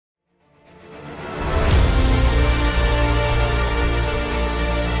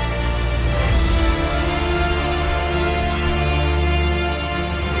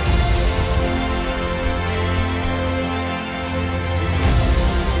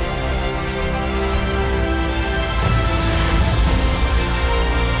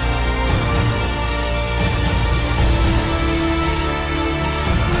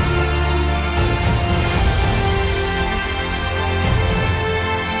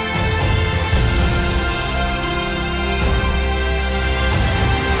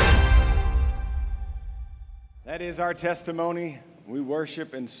is our testimony. We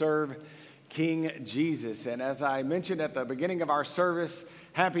worship and serve King Jesus. And as I mentioned at the beginning of our service,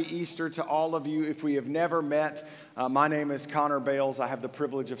 happy Easter to all of you. If we have never met, my name is Connor Bales. I have the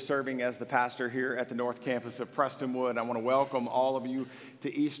privilege of serving as the pastor here at the North Campus of Prestonwood. I want to welcome all of you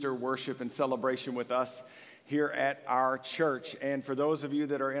to Easter worship and celebration with us here at our church. And for those of you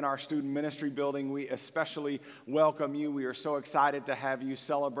that are in our student ministry building, we especially welcome you. We are so excited to have you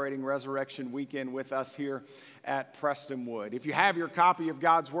celebrating Resurrection Weekend with us here at Prestonwood. If you have your copy of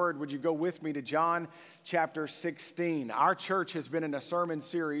God's Word, would you go with me to John chapter 16? Our church has been in a sermon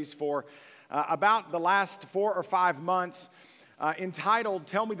series for about the last 4 or 5 months entitled,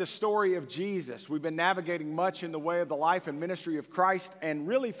 Tell Me the Story of Jesus. We've been navigating much in the way of the life and ministry of Christ, and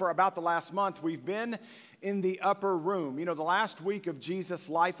really for about the last month, we've been in the upper room. You know, the last week of Jesus'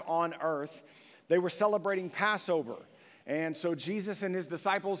 life on earth, they were celebrating Passover. And so Jesus and his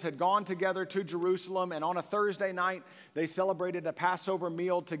disciples had gone together to Jerusalem, and on a Thursday night, they celebrated a Passover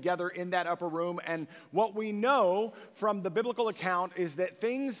meal together in that upper room. And what we know from the biblical account is that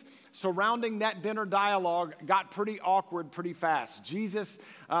things surrounding that dinner dialogue got pretty awkward pretty fast. Jesus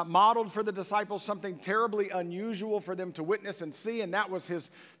modeled for the disciples something terribly unusual for them to witness and see, and that was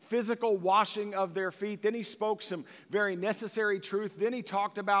his physical washing of their feet. Then he spoke some very necessary truth. Then he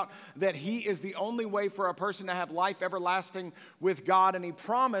talked about that he is the only way for a person to have life everlasting with God, and he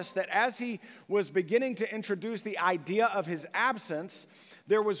promised that as he was beginning to introduce the idea of his absence,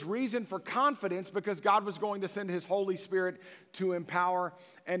 there was reason for confidence because God was going to send his Holy Spirit to empower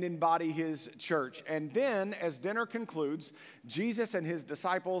and embody his church. And then, as dinner concludes, Jesus and his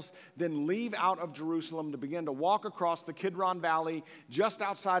disciples then leave out of Jerusalem to begin to walk across the Kidron Valley just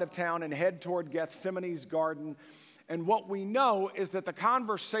outside of town and head toward Gethsemane's garden. And what we know is that the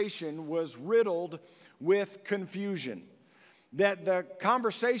conversation was riddled with confusion. That the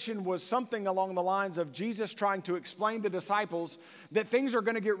conversation was something along the lines of Jesus trying to explain to disciples that things are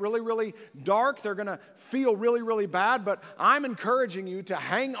going to get really, really dark. They're going to feel really, really bad. But I'm encouraging you to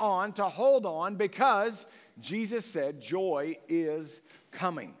hang on, to hold on, because Jesus said joy is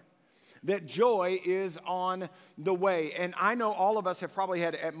coming. That joy is on the way. And I know all of us have probably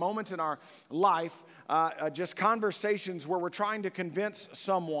had at moments in our life just conversations where we're trying to convince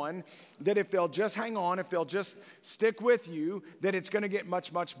someone that if they'll just hang on, if they'll just stick with you, that it's going to get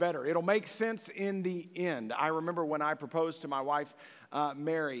much, much better. It'll make sense in the end. I remember when I proposed to my wife,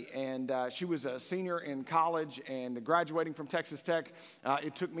 Mary, and she was a senior in college and graduating from Texas Tech.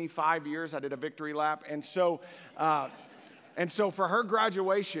 It took me 5 years. I did a victory lap. And so for her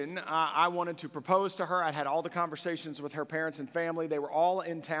graduation, I wanted to propose to her. I'd had all the conversations with her parents and family. They were all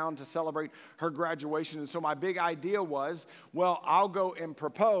in town to celebrate her graduation. And so my big idea was, well, I'll go and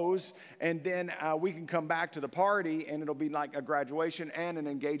propose, and then we can come back to the party, and it'll be like a graduation and an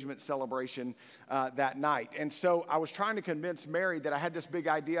engagement celebration that night. And so I was trying to convince Mary that I had this big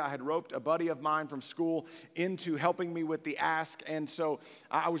idea. I had roped a buddy of mine from school into helping me with the ask. And so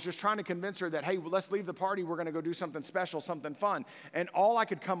I was just trying to convince her that, hey, well, let's leave the party. We're going to go do something special, something fun. And all I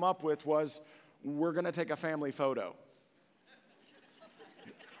could come up with was, we're going to take a family photo.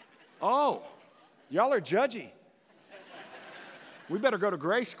 Oh, y'all are judgy. We better go to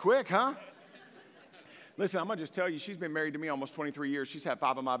Grace quick, huh? Listen, I'm going to just tell you, she's been married to me almost 23 years. She's had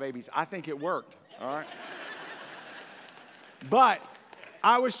 5 of my babies. I think it worked, all right? But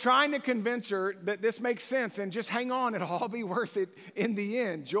I was trying to convince her that this makes sense and just hang on, it'll all be worth it in the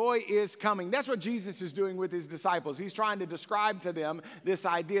end. Joy is coming. That's what Jesus is doing with his disciples. He's trying to describe to them this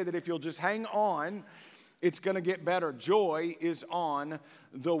idea that if you'll just hang on, it's going to get better. Joy is on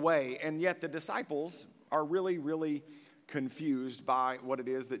the way. And yet the disciples are really, really confused by what it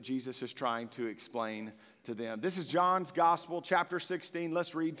is that Jesus is trying to explain to them. This is John's Gospel, chapter 16.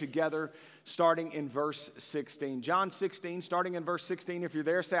 Let's read together, starting in verse 16. John 16, starting in verse 16. If you're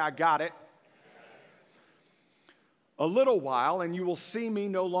there, say, I got it. A little while, and you will see me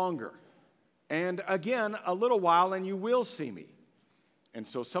no longer. And again, a little while, and you will see me. And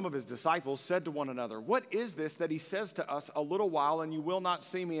so some of his disciples said to one another, what is this that he says to us, a little while, and you will not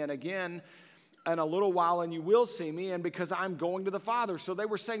see me, and again, and a little while, and you will see me, and because I'm going to the Father. So they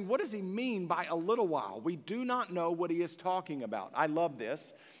were saying, what does he mean by a little while? We do not know what he is talking about. I love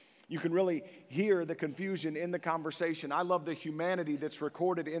this. You can really hear the confusion in the conversation. I love the humanity that's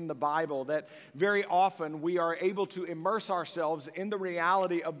recorded in the Bible, that very often we are able to immerse ourselves in the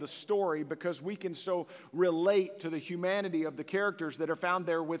reality of the story because we can so relate to the humanity of the characters that are found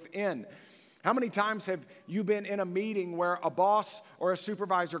there within. How many times have you been in a meeting where a boss or a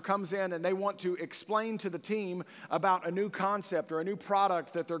supervisor comes in and they want to explain to the team about a new concept or a new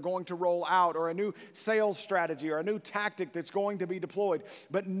product that they're going to roll out or a new sales strategy or a new tactic that's going to be deployed,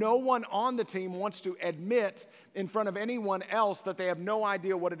 but no one on the team wants to admit in front of anyone else that they have no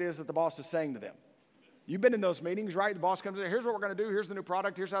idea what it is that the boss is saying to them? You've been in those meetings, right? The boss comes in, here's what we're going to do, here's the new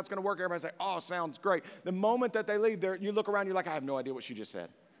product, here's how it's going to work. Everybody's like, oh, sounds great. The moment that they leave there, you look around, you're like, I have no idea what she just said.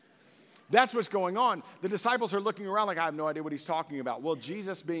 That's what's going on. The disciples are looking around like, I have no idea what he's talking about. Well,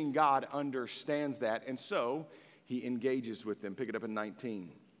 Jesus, being God, understands that, and so he engages with them. Pick it up in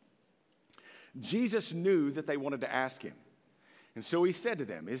 19. Jesus knew that they wanted to ask him, and so he said to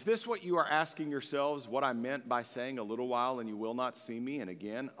them, is this what you are asking yourselves, what I meant by saying a little while and you will not see me, and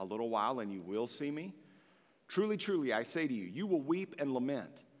again, a little while and you will see me? Truly, truly, I say to you, you will weep and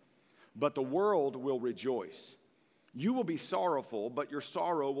lament, but the world will rejoice. You will be sorrowful, but your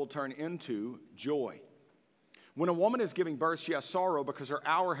sorrow will turn into joy. When a woman is giving birth, she has sorrow because her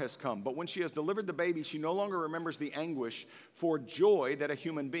hour has come. But when she has delivered the baby, she no longer remembers the anguish for joy that a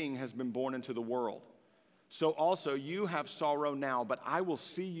human being has been born into the world. So also you have sorrow now, but I will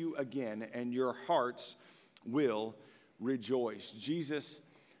see you again, and your hearts will rejoice. Jesus,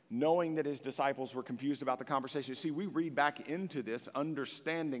 knowing that his disciples were confused about the conversation. See, we read back into this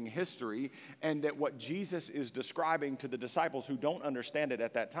understanding history, and that what Jesus is describing to the disciples who don't understand it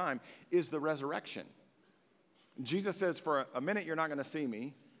at that time is the resurrection. Jesus says, for a minute you're not going to see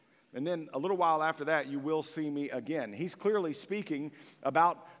me, and then a little while after that you will see me again. He's clearly speaking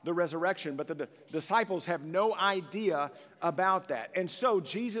about the resurrection, but the disciples have no idea about that. And so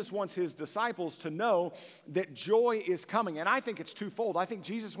Jesus wants his disciples to know that joy is coming. And I think it's twofold. I think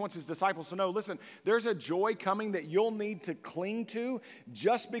Jesus wants his disciples to know, listen, there's a joy coming that you'll need to cling to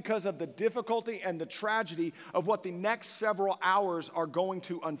just because of the difficulty and the tragedy of what the next several hours are going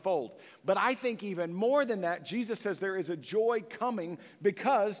to unfold. But I think even more than that, Jesus says there is a joy coming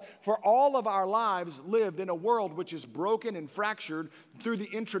because for all of our lives lived in a world which is broken and fractured through the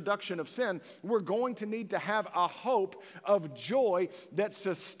introduction of sin, we're going to need to have a hope of joy that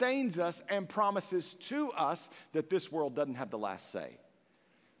sustains us and promises to us that this world doesn't have the last say.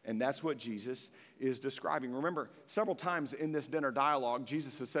 And that's what Jesus is describing. Remember, several times in this dinner dialogue,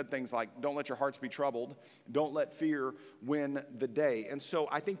 Jesus has said things like, don't let your hearts be troubled. Don't let fear win the day. And so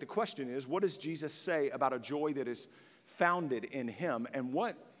I think the question is, what does Jesus say about a joy that is founded in him? And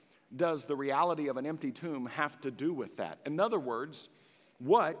what does the reality of an empty tomb have to do with that? In other words,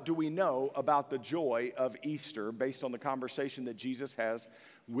 what do we know about the joy of Easter based on the conversation that Jesus has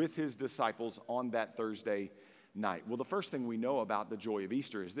with his disciples on that Thursday night? Well, the first thing we know about the joy of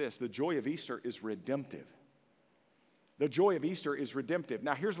Easter is this: the joy of Easter is redemptive. The joy of Easter is redemptive.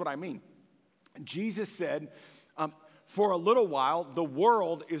 Now, here's what I mean. Jesus said, for a little while, the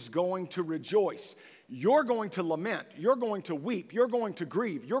world is going to rejoice. You're going to lament. You're going to weep. You're going to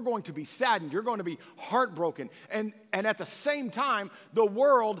grieve. You're going to be saddened. You're going to be heartbroken. And at the same time, the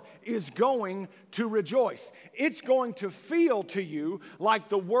world is going to rejoice. It's going to feel to you like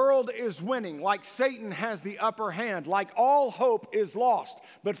the world is winning, like Satan has the upper hand, like all hope is lost.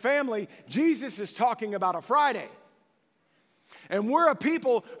 But family, Jesus is talking about a Friday. And we're a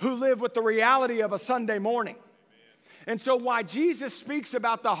people who live with the reality of a Sunday morning. And so why Jesus speaks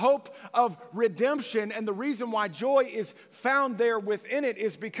about the hope of redemption and the reason why joy is found there within it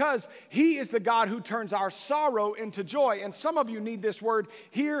is because he is the God who turns our sorrow into joy. And some of you need this word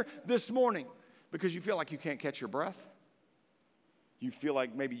here this morning because you feel like you can't catch your breath. You feel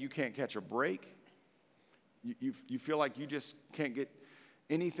like maybe you can't catch a break. You feel like you just can't get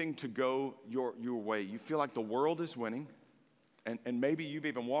anything to go your way. You feel like the world is winning. And maybe you've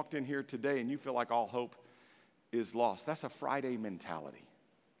even walked in here today and you feel like all hope is lost. That's a Friday mentality.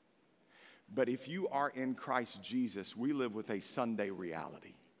 But if you are in Christ Jesus, we live with a Sunday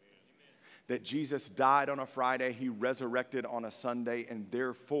reality. That Jesus died on a Friday, he resurrected on a Sunday, and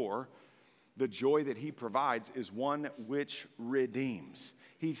therefore, the joy that he provides is one which redeems.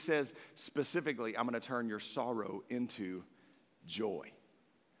 He says specifically, I'm going to turn your sorrow into joy.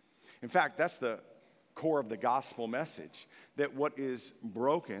 In fact, that's the core of the gospel message, that what is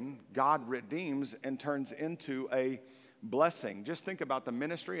broken, God redeems and turns into a blessing. Just think about the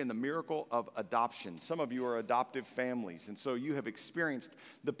ministry and the miracle of adoption. Some of you are adoptive families, and so you have experienced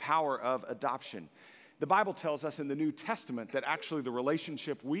the power of adoption. The Bible tells us in the New Testament that actually the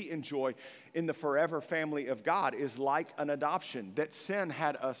relationship we enjoy in the forever family of God is like an adoption, that sin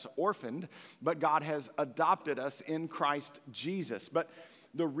had us orphaned, but God has adopted us in Christ Jesus. But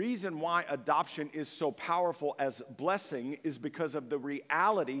the reason why adoption is so powerful as blessing is because of the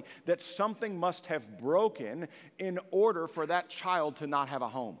reality that something must have broken in order for that child to not have a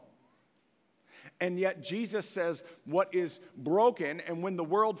home. And yet Jesus says what is broken, and when the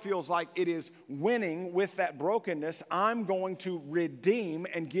world feels like it is winning with that brokenness, I'm going to redeem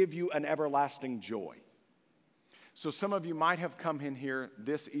and give you an everlasting joy. So some of you might have come in here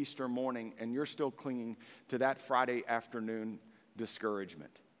this Easter morning and you're still clinging to that Friday afternoon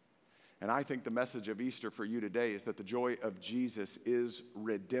discouragement. And I think the message of Easter for you today is that the joy of Jesus is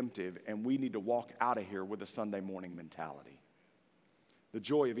redemptive, and we need to walk out of here with a Sunday morning mentality. The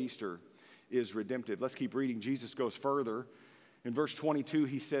joy of Easter is redemptive. Let's keep reading. Jesus goes further. In verse 22,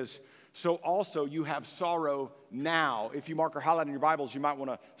 he says, so also you have sorrow now. If you mark or highlight in your Bibles, you might want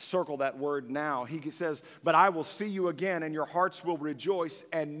to circle that word now. He says, but I will see you again, and your hearts will rejoice,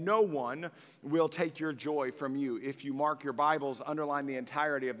 and no one will take your joy from you. If you mark your Bibles, underline the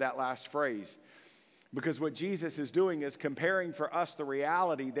entirety of that last phrase. Because what Jesus is doing is comparing for us the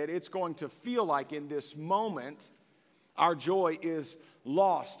reality that it's going to feel like in this moment, our joy is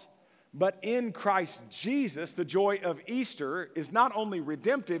lost. But in Christ Jesus, the joy of Easter is not only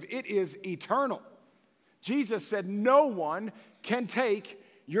redemptive, it is eternal. Jesus said, no one can take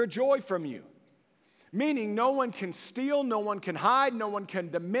your joy from you. Meaning no one can steal, no one can hide, no one can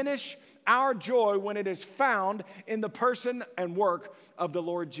diminish our joy when it is found in the person and work of the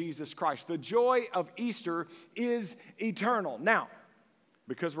Lord Jesus Christ. The joy of Easter is eternal. Now,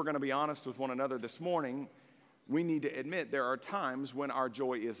 because we're going to be honest with one another this morning, we need to admit there are times when our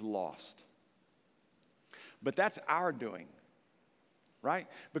joy is lost. But that's our doing, right?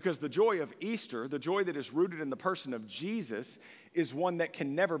 Because the joy of Easter, the joy that is rooted in the person of Jesus, is one that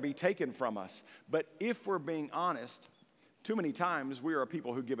can never be taken from us. But if we're being honest, too many times we are a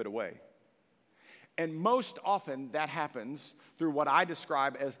people who give it away. And most often that happens through what I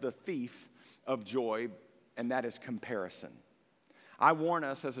describe as the thief of joy, and that is comparison. I warn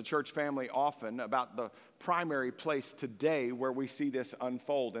us as a church family often about the primary place today where we see this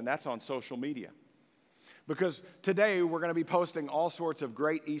unfold, and that's on social media. Because today we're going to be posting all sorts of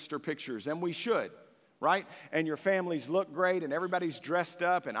great Easter pictures, and we should, right? And your families look great, and everybody's dressed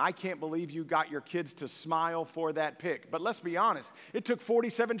up, and I can't believe you got your kids to smile for that pic. But let's be honest, it took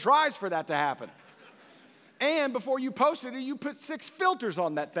 47 tries for that to happen. And before you posted it, you put 6 filters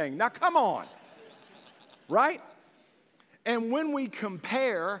on that thing. Now come on, right? And when we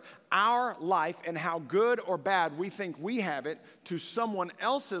compare our life and how good or bad we think we have it to someone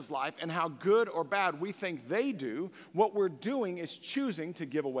else's life and how good or bad we think they do, what we're doing is choosing to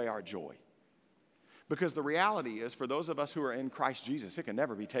give away our joy. Because the reality is, for those of us who are in Christ Jesus, it can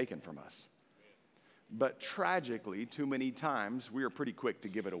never be taken from us. But tragically, too many times, we are pretty quick to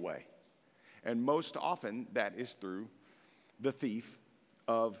give it away. And most often, that is through the thief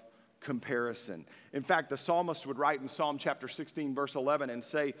of comparison. In fact, the psalmist would write in Psalm chapter 16, verse 11, and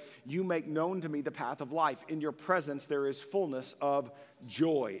say, you make known to me the path of life. In your presence there is fullness of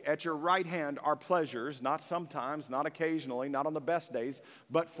joy. At your right hand are pleasures, not sometimes, not occasionally, not on the best days,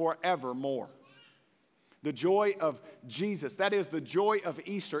 but forevermore. The joy of Jesus, that is the joy of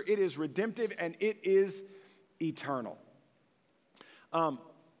Easter. It is redemptive and it is eternal.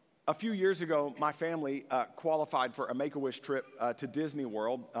 A few years ago, my family qualified for a Make-A-Wish trip to Disney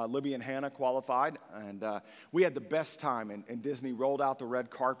World. Libby and Hannah qualified, and we had the best time. And Disney rolled out the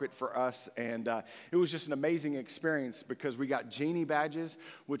red carpet for us, and it was just an amazing experience because we got Genie badges,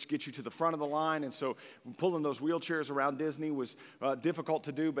 which get you to the front of the line. And so pulling those wheelchairs around Disney was difficult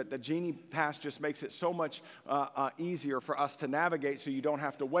to do, but the Genie Pass just makes it so much easier for us to navigate so you don't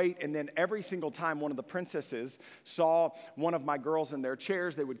have to wait. And then every single time one of the princesses saw one of my girls in their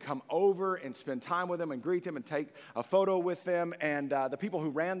chairs, they would come over and spend time with them and greet them and take a photo with them. And the people who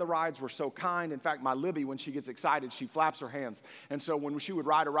ran the rides were so kind. In fact, my Libby, when she gets excited, she flaps her hands. And so when she would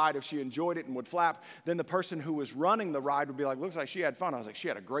ride a ride, if she enjoyed it and would flap, then the person who was running the ride would be like, looks like she had fun. I was like, she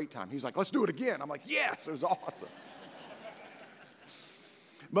had a great time. He's like, let's do it again. I'm like, yes, it was awesome.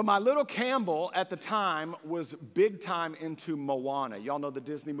 But my little Campbell at the time was big time into Moana. Y'all know the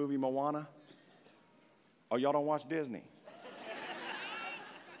Disney movie Moana? Oh, y'all don't watch Disney?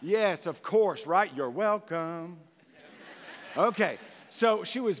 Yes, of course, right? You're welcome. Okay, so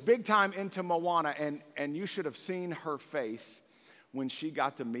she was big time into Moana, and you should have seen her face when she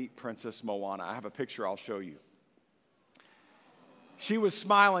got to meet Princess Moana. I have a picture I'll show you. She was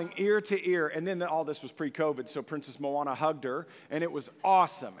smiling ear to ear, and then all this was pre-COVID, so Princess Moana hugged her, and it was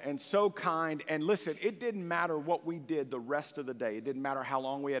awesome and so kind. And listen, it didn't matter what we did the rest of the day. It didn't matter how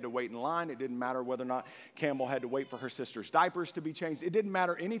long we had to wait in line. It didn't matter whether or not Campbell had to wait for her sister's diapers to be changed. It didn't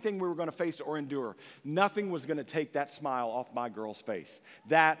matter anything we were going to face or endure. Nothing was going to take that smile off my girl's face.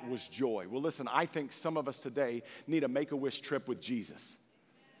 That was joy. Well, listen, I think some of us today need a Make-A-Wish trip with Jesus.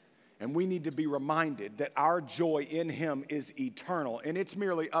 And we need to be reminded that our joy in him is eternal, and it's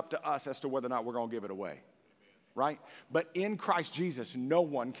merely up to us as to whether or not we're going to give it away, right? But in Christ Jesus, no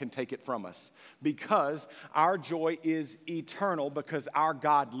one can take it from us because our joy is eternal because our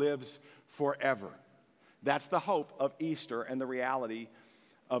God lives forever. That's the hope of Easter and the reality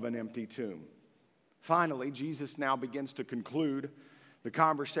of an empty tomb. Finally, Jesus now begins to conclude the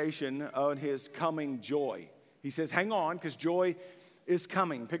conversation on his coming joy. He says, hang on, because joy is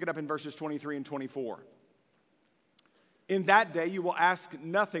coming. Pick it up in verses 23 and 24. In that day you will ask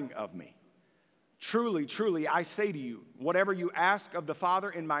nothing of me. Truly, truly, I say to you, whatever you ask of the Father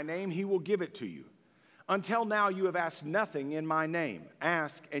in my name, he will give it to you. Until now you have asked nothing in my name.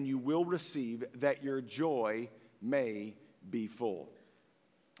 Ask and you will receive, that your joy may be full.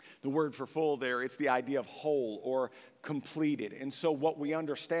 The word for full there, it's the idea of whole or completed. And so what we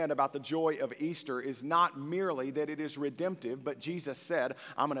understand about the joy of Easter is not merely that it is redemptive, but Jesus said,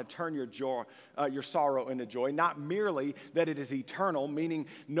 I'm going to turn your sorrow into joy. Not merely that it is eternal, meaning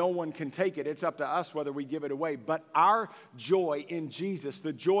no one can take it. It's up to us whether we give it away. But our joy in Jesus,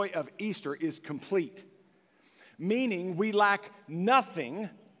 the joy of Easter, is complete. Meaning we lack nothing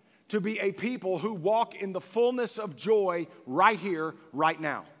to be a people who walk in the fullness of joy right here, right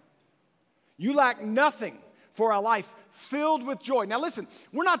now. You lack nothing for a life filled with joy. Now listen,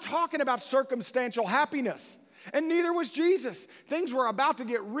 we're not talking about circumstantial happiness, and neither was Jesus. Things were about to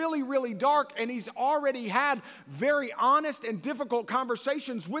get really, really dark, and he's already had very honest and difficult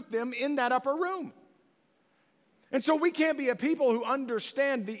conversations with them in that upper room. And so we can't be a people who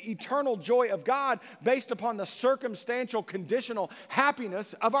understand the eternal joy of God based upon the circumstantial, conditional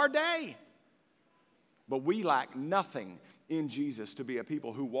happiness of our day. But we lack nothing in Jesus to be a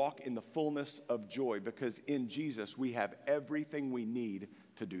people who walk in the fullness of joy, because in Jesus we have everything we need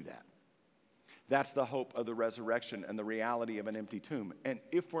to do that. That's the hope of the resurrection and the reality of an empty tomb. And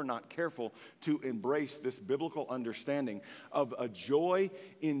if we're not careful to embrace this biblical understanding of a joy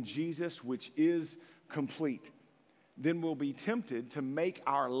in Jesus which is complete, then we'll be tempted to make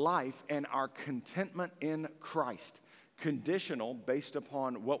our life and our contentment in Christ conditional based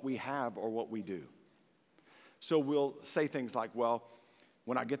upon what we have or what we do. So we'll say things like, well,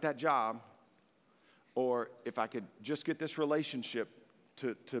 when I get that job, or if I could just get this relationship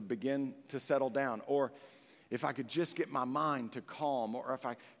to begin to settle down, or if I could just get my mind to calm, or if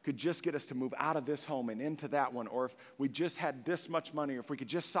I could just get us to move out of this home and into that one, or if we just had this much money, or if we could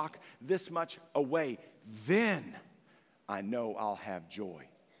just sock this much away, then I know I'll have joy.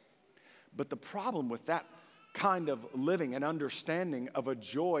 But the problem with that kind of living and understanding of a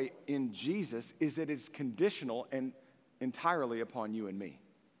joy in Jesus is that it's conditional and entirely upon you and me.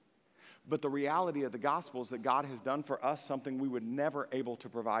 But the reality of the gospel is that God has done for us something we would never able to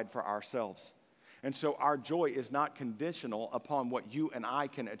provide for ourselves. And so our joy is not conditional upon what you and I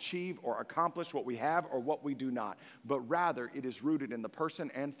can achieve or accomplish, what we have or what we do not, but rather it is rooted in the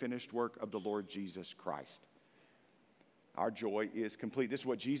person and finished work of the Lord Jesus Christ. Our joy is complete. This is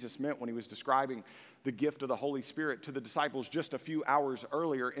what Jesus meant when he was describing the gift of the Holy Spirit to the disciples just a few hours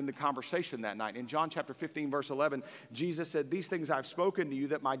earlier in the conversation that night. In John chapter 15, verse 11, Jesus said, "These things I've spoken to you,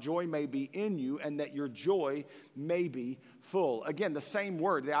 that my joy may be in you and that your joy may be full." Again, the same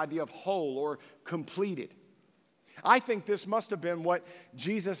word, the idea of whole or completed. I think this must have been what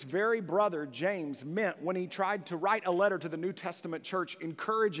Jesus' very brother James meant when he tried to write a letter to the New Testament church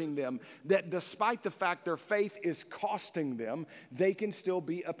encouraging them that despite the fact their faith is costing them, they can still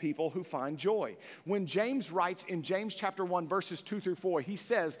be a people who find joy. When James writes in James chapter 1 verses 2 through 4, he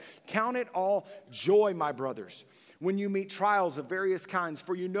says, "Count it all joy, my brothers, when you meet trials of various kinds,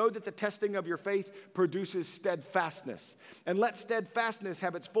 for you know that the testing of your faith produces steadfastness. And let steadfastness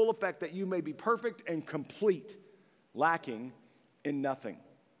have its full effect, that you may be perfect and complete, lacking in nothing."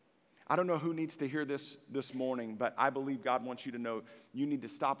 I don't know who needs to hear this morning, but I believe God wants you to know you need to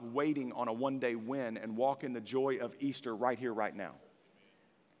stop waiting on a one-day win and walk in the joy of Easter right here, right now.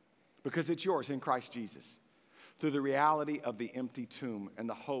 Because it's yours in Christ Jesus, through the reality of the empty tomb and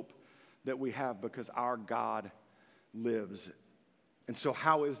the hope that we have because our God lives. And so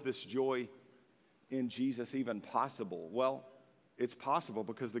how is this joy in Jesus even possible? Well, it's possible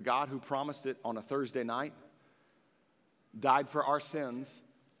because the God who promised it on a Thursday night died for our sins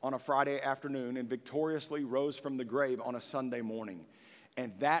on a Friday afternoon and victoriously rose from the grave on a Sunday morning.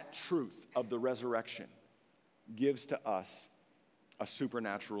 And that truth of the resurrection gives to us a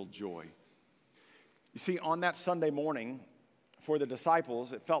supernatural joy. You see, on that Sunday morning, for the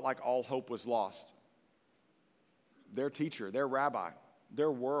disciples, it felt like all hope was lost. Their teacher, their rabbi,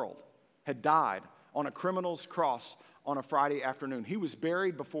 their world had died on a criminal's cross on a Friday afternoon. He was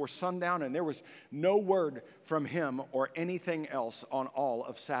buried before sundown, and there was no word from him or anything else on all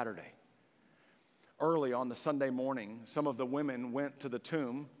of Saturday. Early on the Sunday morning, some of the women went to the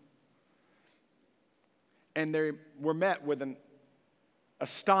tomb, and they were met with an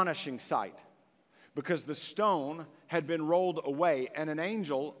astonishing sight, because the stone had been rolled away, and an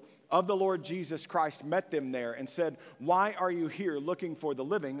angel of the Lord Jesus Christ met them there and said, "Why are you here looking for the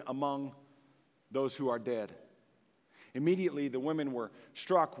living among those who are dead?" Immediately, the women were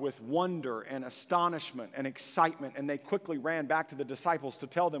struck with wonder and astonishment and excitement, and they quickly ran back to the disciples to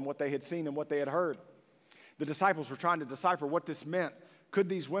tell them what they had seen and what they had heard. The disciples were trying to decipher what this meant. Could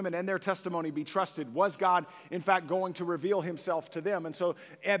these women and their testimony be trusted? Was God, in fact, going to reveal himself to them? And so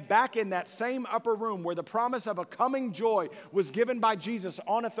back in that same upper room where the promise of a coming joy was given by Jesus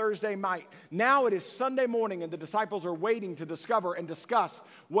on a Thursday night, now it is Sunday morning, and the disciples are waiting to discover and discuss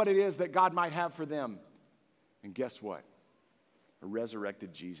what it is that God might have for them. And guess what? A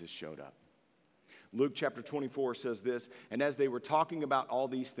resurrected Jesus showed up. Luke chapter 24 says this, "And as they were talking about all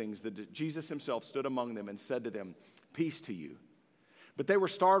these things, Jesus himself stood among them and said to them, 'Peace to you.' But they were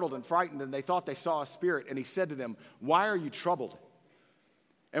startled and frightened, and they thought they saw a spirit. And he said to them, 'Why are you troubled?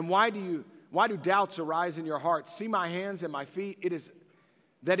 And why do doubts arise in your hearts? See my hands and my feet. It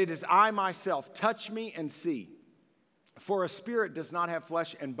is I myself. Touch me and see. For a spirit does not have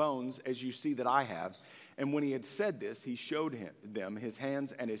flesh and bones, as you see that I have.' And when he had said this, he showed them his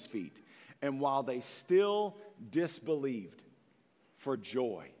hands and his feet. And while they still disbelieved for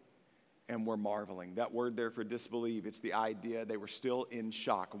joy and were marveling." That word there for disbelieve, it's the idea they were still in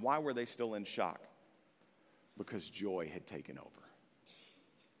shock. Why were they still in shock? Because joy had taken over.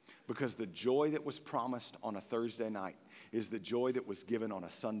 Because the joy that was promised on a Thursday night is the joy that was given on a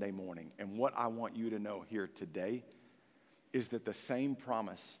Sunday morning. And what I want you to know here today is that the same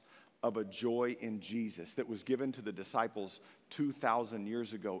promise of a joy in Jesus that was given to the disciples 2,000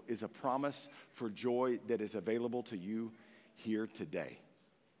 years ago is a promise for joy that is available to you here today.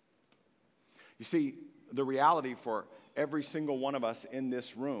 You see, the reality for every single one of us in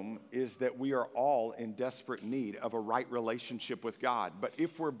this room is that we are all in desperate need of a right relationship with God. But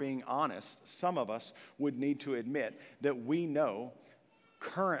if we're being honest, some of us would need to admit that we know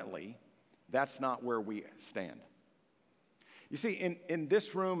currently that's not where we stand. You see, in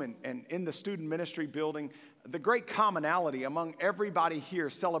this room and in the student ministry building, the great commonality among everybody here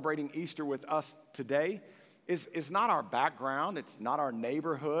celebrating Easter with us today is not our background, it's not our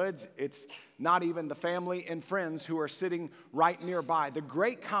neighborhoods, it's not even the family and friends who are sitting right nearby. The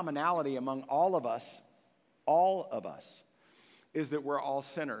great commonality among all of us, is that we're all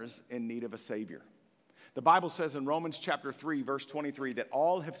sinners in need of a Savior. The Bible says in Romans chapter 3, verse 23, that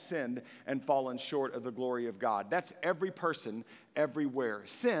all have sinned and fallen short of the glory of God. That's every person, everywhere.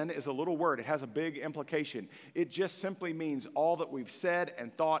 Sin is a little word. It has a big implication. It just simply means all that we've said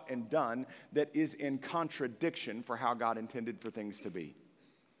and thought and done that is in contradiction for how God intended for things to be.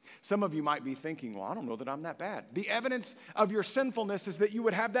 Some of you might be thinking, well, I don't know that I'm that bad. The evidence of your sinfulness is that you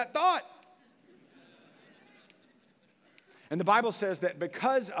would have that thought. And the Bible says that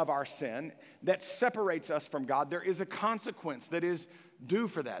because of our sin that separates us from God, there is a consequence that is due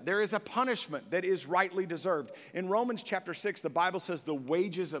for that. There is a punishment that is rightly deserved. In Romans chapter 6, the Bible says the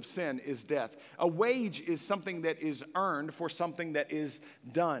wages of sin is death. A wage is something that is earned for something that is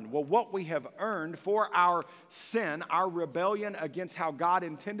done. Well, what we have earned for our sin, our rebellion against how God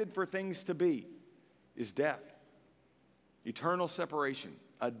intended for things to be, is death. Eternal separation,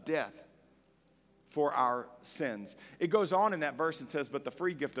 a death for our sins. It goes on in that verse and says, but the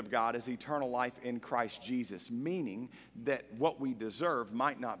free gift of God is eternal life in Christ Jesus, meaning that what we deserve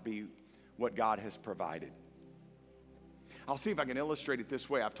might not be what God has provided. I'll see if I can illustrate it this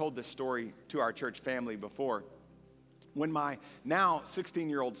way. I've told this story to our church family before. When my now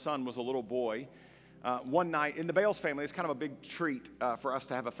 16-year-old son was a little boy, one night in the Bales family, it's kind of a big treat for us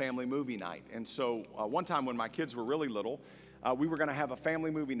to have a family movie night. And so one time when my kids were really little, we were going to have a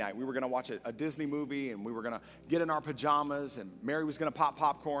family movie night. We were going to watch a Disney movie, and we were going to get in our pajamas, and Mary was going to pop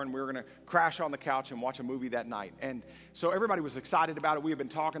popcorn. We were going to crash on the couch and watch a movie that night. And so everybody was excited about it. We had been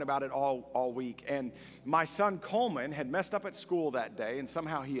talking about it all week. And my son Coleman had messed up at school that day, and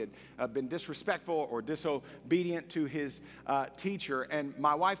somehow he had been disrespectful or disobedient to his teacher. And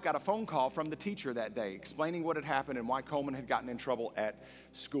my wife got a phone call from the teacher that day explaining what had happened and why Coleman had gotten in trouble at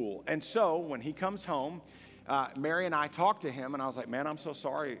school. And so when he comes home, Mary and I talked to him, and I was like, man, I'm so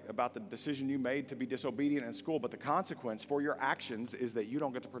sorry about the decision you made to be disobedient in school, but the consequence for your actions is that you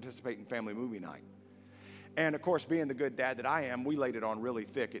don't get to participate in family movie night. And, of course, being the good dad that I am, we laid it on really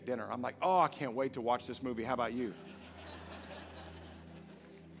thick at dinner. I'm like, oh, I can't wait to watch this movie. How about you?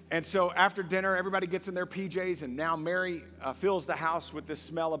 And so after dinner, everybody gets in their PJs, and now Mary fills the house with the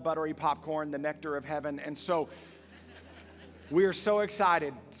smell of buttery popcorn, the nectar of heaven. And so we are so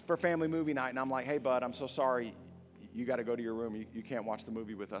excited for family movie night. And I'm like, hey, bud, I'm so sorry. You got to go to your room. You can't watch the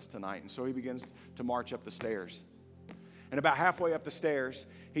movie with us tonight. And so he begins to march up the stairs. And about halfway up the stairs,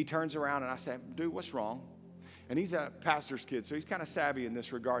 he turns around, and I say, dude, what's wrong? And he's a pastor's kid, so he's kind of savvy in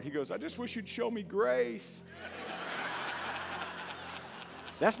this regard. He goes, I just wish you'd show me grace.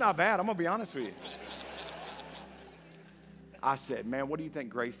 That's not bad. I'm going to be honest with you. I said, man, what do you think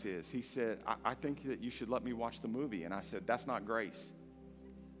grace is? He said, I think that you should let me watch the movie. And I said, that's not grace.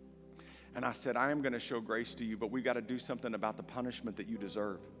 And I said, I am going to show grace to you, but we've got to do something about the punishment that you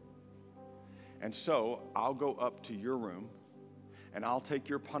deserve. And so I'll go up to your room, and I'll take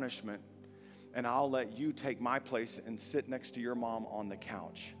your punishment, and I'll let you take my place and sit next to your mom on the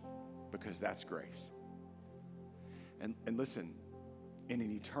couch, because that's grace. And listen, in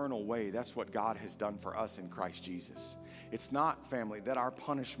an eternal way, that's what God has done for us in Christ Jesus. It's not, family, that our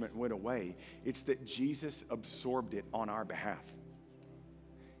punishment went away. It's that Jesus absorbed it on our behalf.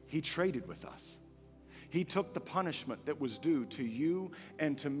 He traded with us. He took the punishment that was due to you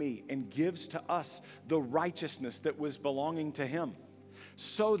and to me and gives to us the righteousness that was belonging to him,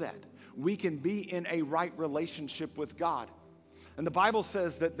 so that we can be in a right relationship with God. And the Bible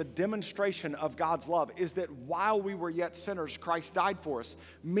says that the demonstration of God's love is that while we were yet sinners, Christ died for us.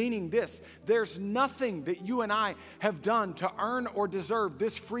 Meaning this, there's nothing that you and I have done to earn or deserve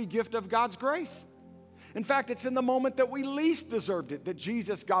this free gift of God's grace. In fact, it's in the moment that we least deserved it that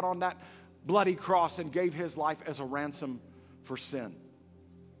Jesus got on that bloody cross and gave his life as a ransom for sin.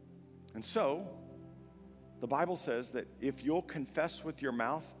 And so, the Bible says that if you'll confess with your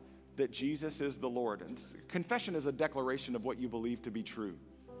mouth that Jesus is the Lord. And confession is a declaration of what you believe to be true.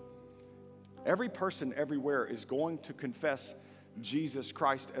 Every person everywhere is going to confess Jesus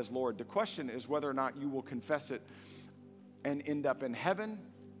Christ as Lord. The question is whether or not you will confess it and end up in heaven,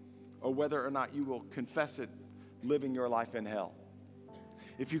 or whether or not you will confess it living your life in hell.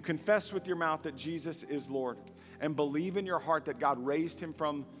 If you confess with your mouth that Jesus is Lord and believe in your heart that God raised him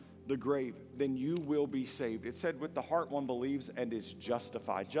from the grave, then you will be saved. It said with the heart one believes and is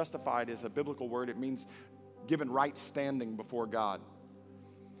justified. Justified is a biblical word. It means given right standing before God.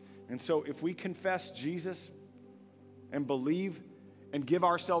 And so if we confess Jesus and believe and give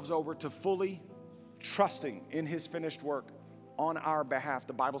ourselves over to fully trusting in his finished work on our behalf,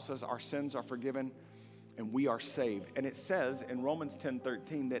 the Bible says our sins are forgiven and we are saved. And it says in Romans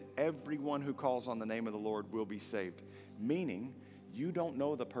 10:13 that everyone who calls on the name of the Lord will be saved. Meaning, you don't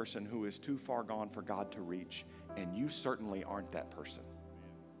know the person who is too far gone for God to reach, and you certainly aren't that person.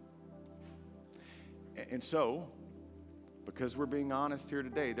 And so, because we're being honest here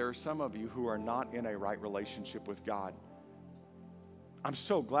today, there are some of you who are not in a right relationship with God. I'm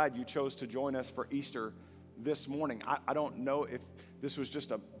so glad you chose to join us for Easter this morning. I don't know if this was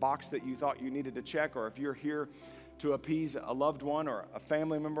just a box that you thought you needed to check, or if you're here to appease a loved one or a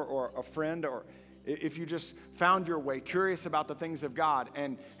family member or a friend, or if you just found your way, curious about the things of God,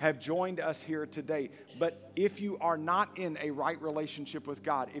 and have joined us here today. But if you are not in a right relationship with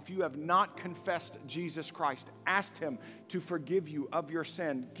God, if you have not confessed Jesus Christ, asked him to forgive you of your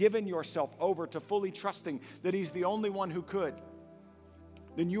sin, given yourself over to fully trusting that he's the only one who could,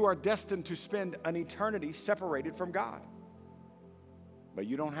 then you are destined to spend an eternity separated from God. But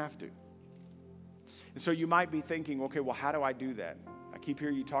you don't have to. And so you might be thinking, okay, well, how do I do that? I keep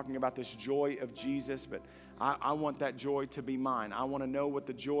hearing you talking about this joy of Jesus, but I want that joy to be mine. I want to know what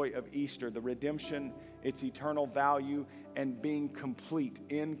the joy of Easter, the redemption, its eternal value, and being complete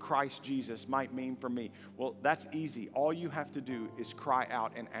in Christ Jesus might mean for me. Well, that's easy. All you have to do is cry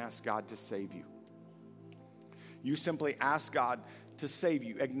out and ask God to save you. You simply ask God to save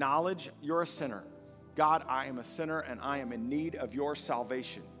you. Acknowledge you're a sinner. God, I am a sinner and I am in need of your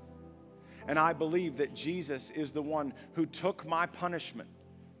salvation. And I believe that Jesus is the one who took my punishment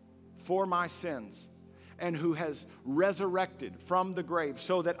for my sins and who has resurrected from the grave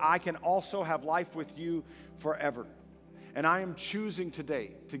so that I can also have life with you forever. And I am choosing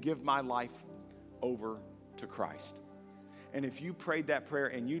today to give my life over to Christ. And if you prayed that prayer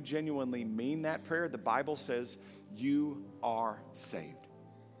and you genuinely mean that prayer, the Bible says you are saved.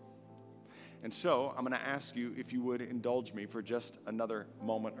 And so I'm going to ask you if you would indulge me for just another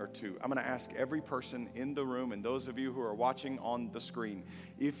moment or two. I'm going to ask every person in the room and those of you who are watching on the screen,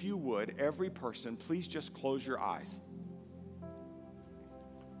 if you would, every person, please just close your eyes.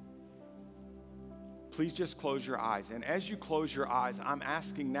 Please just close your eyes. And as you close your eyes, I'm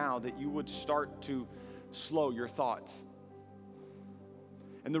asking now that you would start to slow your thoughts.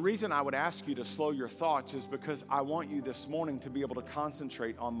 And the reason I would ask you to slow your thoughts is because I want you this morning to be able to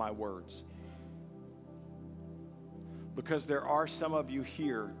concentrate on my words. Because there are some of you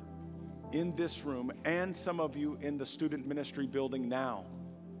here in this room and some of you in the student ministry building now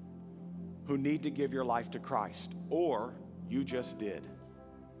who need to give your life to Christ, or you just did.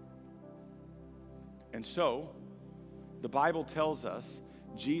 And so, the Bible tells us,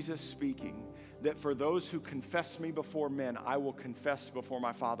 Jesus speaking, that for those who confess me before men, I will confess before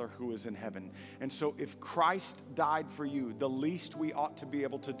my Father who is in heaven. And so if Christ died for you, the least we ought to be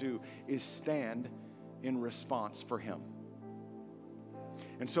able to do is stand in response for him.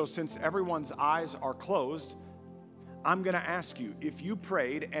 And so since everyone's eyes are closed, I'm going to ask you, if you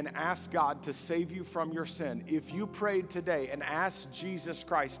prayed and asked God to save you from your sin, if you prayed today and asked Jesus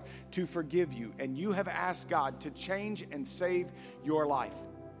Christ to forgive you, and you have asked God to change and save your life,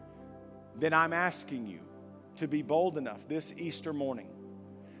 then I'm asking you to be bold enough this Easter morning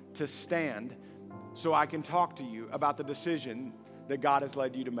to stand so I can talk to you about the decision that God has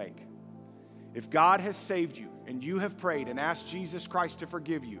led you to make. If God has saved you and you have prayed and asked Jesus Christ to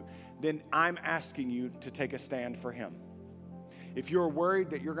forgive you, then I'm asking you to take a stand for him. If you're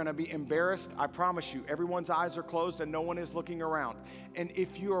worried that you're going to be embarrassed, I promise you, everyone's eyes are closed and no one is looking around. And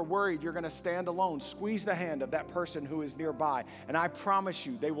if you are worried you're going to stand alone, squeeze the hand of that person who is nearby, and I promise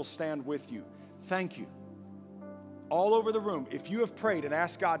you they will stand with you. Thank you. All over the room, if you have prayed and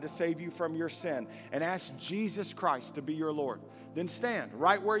asked God to save you from your sin and asked Jesus Christ to be your Lord, then stand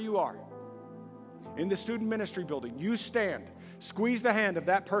right where you are. In the student ministry building, you stand. Squeeze the hand of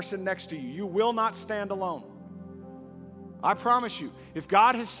that person next to you. You will not stand alone. I promise you, if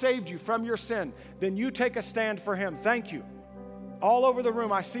God has saved you from your sin, then you take a stand for him. Thank you. All over the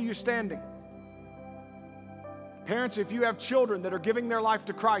room, I see you standing. Parents, if you have children that are giving their life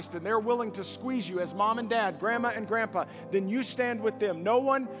to Christ and they're willing to squeeze you as mom and dad, grandma and grandpa, then you stand with them. No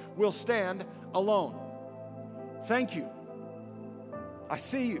one will stand alone. Thank you. I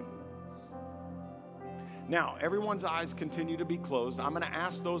see you. Now, everyone's eyes continue to be closed. I'm going to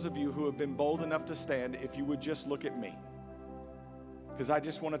ask those of you who have been bold enough to stand if you would just look at me, because I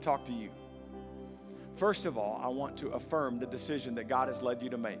just want to talk to you. First of all, I want to affirm the decision that God has led you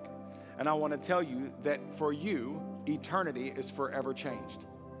to make. And I want to tell you that for you, eternity is forever changed.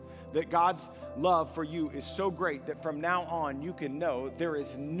 That God's love for you is so great that from now on you can know there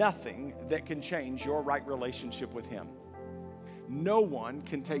is nothing that can change your right relationship with him. No one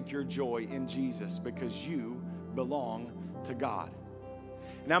can take your joy in Jesus because you belong to God.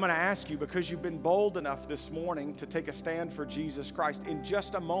 And I'm going to ask you, because you've been bold enough this morning to take a stand for Jesus Christ, in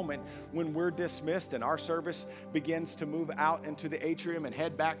just a moment when we're dismissed and our service begins to move out into the atrium and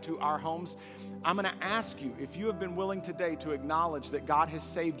head back to our homes, I'm going to ask you, if you have been willing today to acknowledge that God has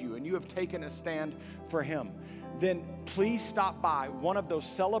saved you and you have taken a stand for him, then please stop by one of those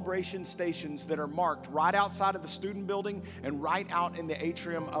celebration stations that are marked right outside of the student building and right out in the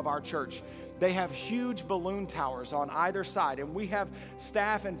atrium of our church. They have huge balloon towers on either side, and we have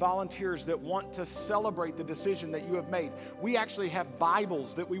staff and volunteers that want to celebrate the decision that you have made. We actually have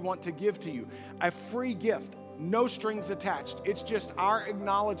Bibles that we want to give to you, a free gift. No strings attached. It's just our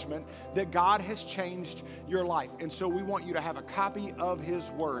acknowledgement that God has changed your life. And so we want you to have a copy of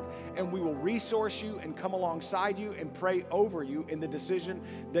his word, and we will resource you and come alongside you and pray over you in the decision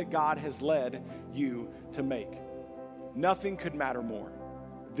that God has led you to make. Nothing could matter more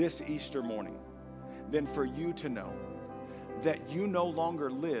this Easter morning than for you to know that you no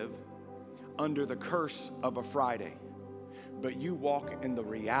longer live under the curse of a Friday, but you walk in the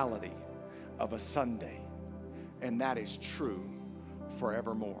reality of a Sunday. And that is true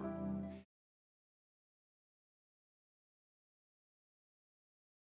forevermore.